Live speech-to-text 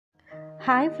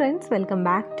Hi friends, welcome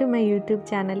back to my YouTube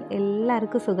channel.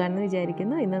 എല്ലാവർക്കും സുഖമാണെന്ന്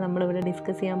വിചാരിക്കുന്നു. ഇന്ന് നമ്മളിവിടെ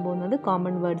ഡിസ്കസ് ചെയ്യാൻ പോകുന്നത്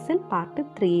കോമൺ വേർഡ്സിൽ പാർട്ട്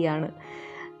 3 ആണ്.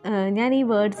 ഞാൻ ഈ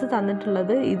വേർഡ്സ്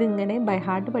തന്നിട്ടുള്ളത് ഇതിങ്ങനെ ബൈ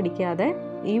ഹാർട്ട് പഠിക്കാതെ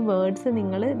ഈ വേർഡ്സ്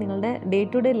നിങ്ങളുടെ ഡേ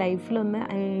ടു ഡേ ലൈഫിലൊന്ന്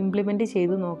ഇംപ്ലിമെൻറ്റ്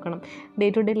ചെയ്ത് നോക്കണം. ഡേ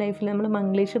ടു ഡേ ലൈഫിൽ നമ്മൾ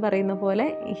മംഗ്ലീഷ് പറയുന്ന പോലെ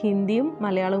ഹിന്ദിയും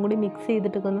മലയാളവും കൂടി മിക്സ്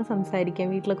ചെയ്തിട്ടൊക്കെ ഒന്ന് സംസാരിക്കാം.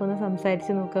 വീട്ടിലൊക്കെ ഒന്ന്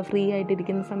സംസാരിച്ച് നോക്കുക. ഫ്രീ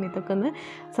ആയിട്ടിരിക്കുന്ന സമയത്തൊക്കെ ഒന്ന്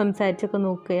സംസാരിച്ചൊക്കെ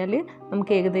നോക്കിയാൽ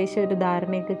നമുക്ക് ഏകദേശം ഒരു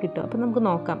ധാരണയൊക്കെ കിട്ടും. അപ്പോൾ നമുക്ക്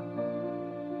നോക്കാം.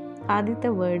 ആദ്യത്തെ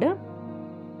വേർഡ്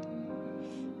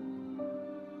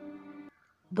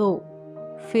ദോ,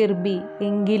 ഫിർബി,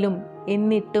 എങ്കിലും,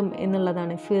 എന്നിട്ടും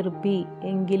എന്നുള്ളതാണ്. ഫിർബി,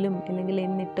 എങ്കിലും അല്ലെങ്കിൽ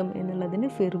എന്നിട്ടും എന്നുള്ളതിന്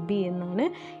ഫിർബി എന്നാണ്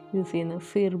യൂസ് ചെയ്യുന്നത്.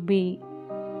 ഫിർബി.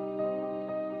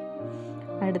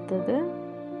 അടുത്തത്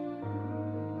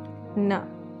ന,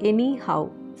 എനി ഹൗ,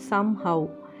 സം ഹൗ,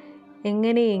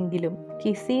 എങ്ങനെയെങ്കിലും.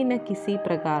 കിസി ന കിസി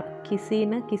പ്രകാർ, കിസി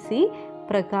ന കിസി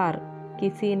പ്രകാർ,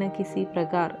 കിസി ന കിസി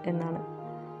പ്രകാർ എന്നാണ്.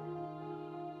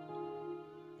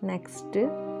 നെക്സ്റ്റ്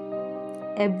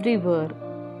എവ്രിവേർ,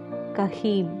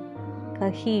 കഹീം,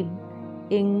 കഹീം,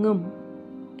 എങ്ങും.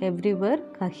 എവ്രിവേർ,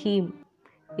 കഹീം,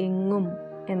 എങ്ങും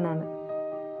എന്നാണ്.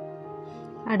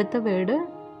 അടുത്ത വേർഡ്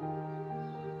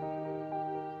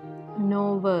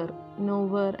നോവേർ.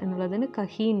 നോവേർ എന്നുള്ളതിന്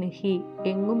കഹി നഹി,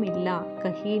 എങ്ങുമില്ല.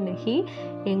 കഹി നഹി,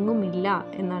 എങ്ങുമില്ല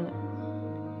എന്നാണ്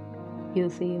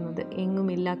യൂസ് ചെയ്യുന്നത്.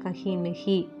 എങ്ങുമില്ല, കഹി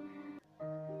നഹി.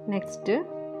 നെക്സ്റ്റ്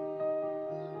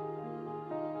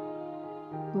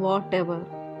വാട്ട് എവർ,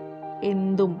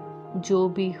 എന്തും.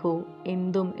 ജോബി ഹോ,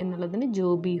 എന്തും എന്നുള്ളതിന്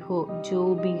ജോബി ഹോ,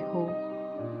 ജോബി ഹോ,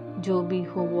 ജോബി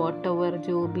ഹോ, വാട്ട് എവർ,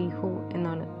 ജോബി ഹോ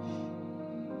എന്നാണ്.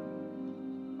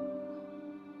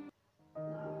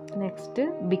 Next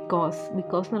because.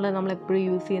 ബിക്കോസ് എന്നുള്ളത് നമ്മൾ എപ്പോഴും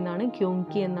യൂസ് ചെയ്യുന്നതാണ്.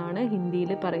 ക്യോങ്കി എന്നാണ്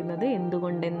ഹിന്ദിയിൽ പറയുന്നത്.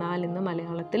 എന്തുകൊണ്ടെന്നാൽ എന്ന്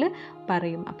മലയാളത്തിൽ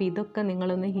പറയും. അപ്പോൾ ഇതൊക്കെ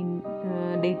നിങ്ങളൊന്ന്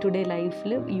ഡേ ടു ഡേ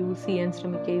ലൈഫിൽ യൂസ് ചെയ്യാൻ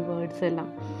ശ്രമിക്കുക ഈ വേർഡ്സ് എല്ലാം.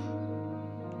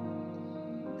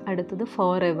 അടുത്തത്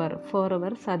ഫോർ എവർ. ഫോർ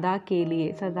എവർ സദാ കേലിയെ,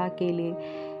 സദാ കേലിയെ,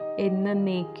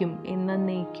 എന്നേക്കും.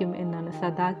 എന്നേക്കും എന്നാണ്.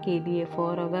 സദാ കേലിയെ,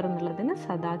 ഫോർ എവർ എന്നുള്ളതിന്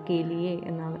സദാ കേലിയെ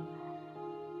എന്നാണ്.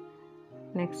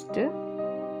 Next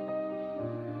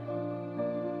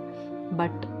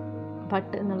but.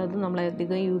 ബട്ട് എന്നുള്ളത് നമ്മൾ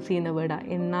അധികം യൂസ് ചെയ്യുന്ന വേർഡാണ്.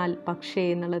 എന്നാൽ, പക്ഷേ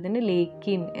എന്നുള്ളതിന്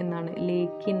ലേക്കിൻ എന്നാണ്.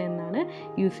 ലേക്കിൻ എന്നാണ്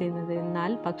യൂസ് ചെയ്യുന്നത്.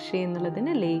 എന്നാൽ, പക്ഷേ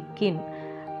എന്നുള്ളതിന് ലേക്കിൻ.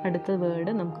 അടുത്ത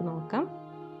വേർഡ് നമുക്ക് നോക്കാം.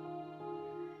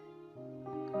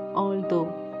 ഓൾദോ,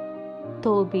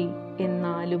 തോബി,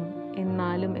 എന്നാലും.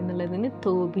 എന്നാലും എന്നുള്ളതിന്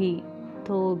തോബി,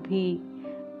 തോബി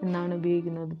എന്നാണ്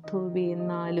ഉപയോഗിക്കുന്നത്. തോബി,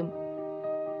 എന്നാലും.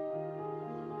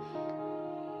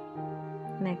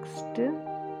 Next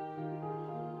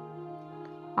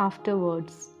after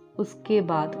words. ഉസ്കെ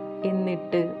ബാദ്,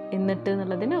 എന്നിട്ട്. എന്നിട്ട്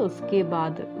എന്നുള്ളതിന് ഉസ്കെ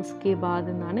ബാദ്, ഉസ്കെ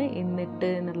ബാദ് എന്നാണ്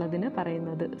എന്നിട്ട് എന്നുള്ളതിന്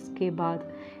പറയുന്നത്. ഉസ്കെ ബാദ്,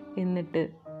 എന്നിട്ട്.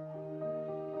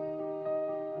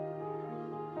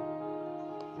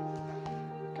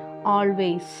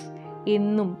 ഓൾവേസ്,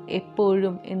 എന്നും,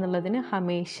 എപ്പോഴും എന്നുള്ളതിന്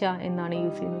ഹമേഷ എന്നാണ്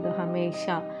യൂസ് ചെയ്യുന്നത്. ഹമേഷ,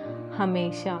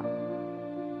 ഹമേഷ.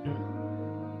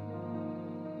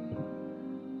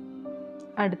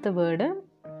 അടുത്ത വേർഡ്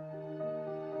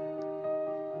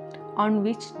ഓൺ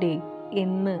വിച്ച് ഡേ,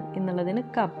 എന്ന് എന്നുള്ളതിന്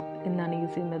കബ് എന്നാണ്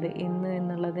യൂസ് ചെയ്യുന്നത്. എന്ന്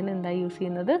എന്നുള്ളതിന് എന്താ യൂസ്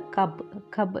ചെയ്യുന്നത്? കബ്.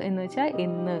 കബ് എന്ന് വെച്ചാൽ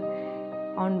എന്ന്.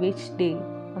 On which day,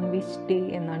 on which day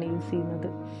എന്നാണ് യൂസ്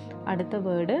ചെയ്യുന്നത്. അടുത്ത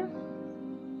വേർഡ്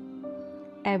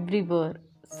എവ്രിവേർ,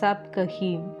 സബ്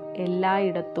കഹീം,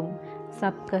 എല്ലായിടത്തും.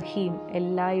 സബ് കഹീം,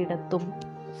 എല്ലായിടത്തും.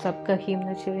 സബ് കഹീം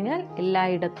എന്ന് വെച്ച് കഴിഞ്ഞാൽ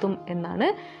എല്ലായിടത്തും എന്നാണ്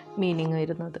മീനിങ്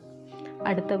വരുന്നത്.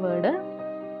 അടുത്ത വേർഡ്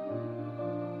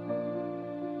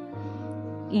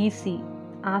ഈസി,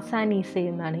 ആസാനീസെ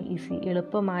എന്നാണ്. ഈസി,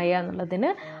 എളുപ്പമായ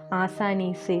എന്നുള്ളതിന്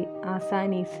ആസാനീസെ,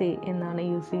 ആസാനീസെ എന്നാണ്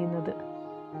യൂസ് ചെയ്യുന്നത്.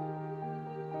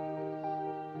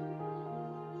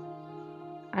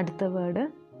 അടുത്ത വേർഡ്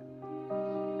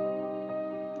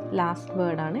ലാസ്റ്റ്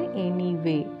വേർഡാണ്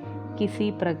എനിവേ, കിസി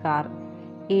പ്രകാർ,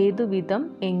 ഏതുവിധം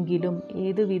എങ്കിലും.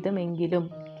 ഏതുവിധം എങ്കിലും,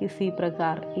 കിസി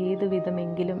പ്രകാർ,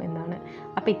 ഏതുവിധമെങ്കിലും എന്നാണ്.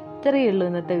 അപ്പോൾ ഇത്രയേ ഉള്ളൂ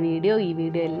ഇന്നത്തെ വീഡിയോ. ഈ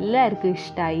വീഡിയോ എല്ലാവർക്കും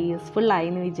ഇഷ്ടമായി, യൂസ്ഫുൾ ആയി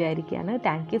എന്ന് വിചാരിക്കുകയാണ്.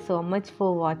 Thank you so much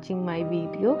for watching my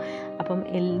video. അപ്പം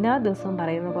എല്ലാ ദിവസവും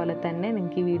പറയുന്ന പോലെ തന്നെ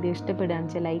നിങ്ങൾക്ക് ഈ വീഡിയോ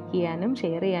ഇഷ്ടപ്പെടുകയാണെന്ന് വെച്ചാൽ ലൈക്ക് ചെയ്യാനും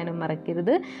ഷെയർ ചെയ്യാനും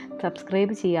മറക്കരുത്.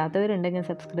 സബ്സ്ക്രൈബ് ചെയ്യാത്തവരുണ്ടെങ്കിൽ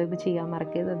സബ്സ്ക്രൈബ് ചെയ്യാൻ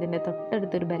മറക്കരുത്. അതിൻ്റെ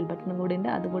തൊട്ടടുത്തൊരു ബെൽ ബട്ടൺ കൂടി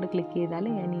ഉണ്ട്, അതുകൂടെ ക്ലിക്ക് ചെയ്താൽ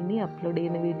ഞാൻ ഇനി അപ്ലോഡ്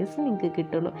ചെയ്യുന്ന വീഡിയോസ് നിങ്ങൾക്ക്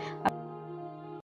കിട്ടുള്ളൂ.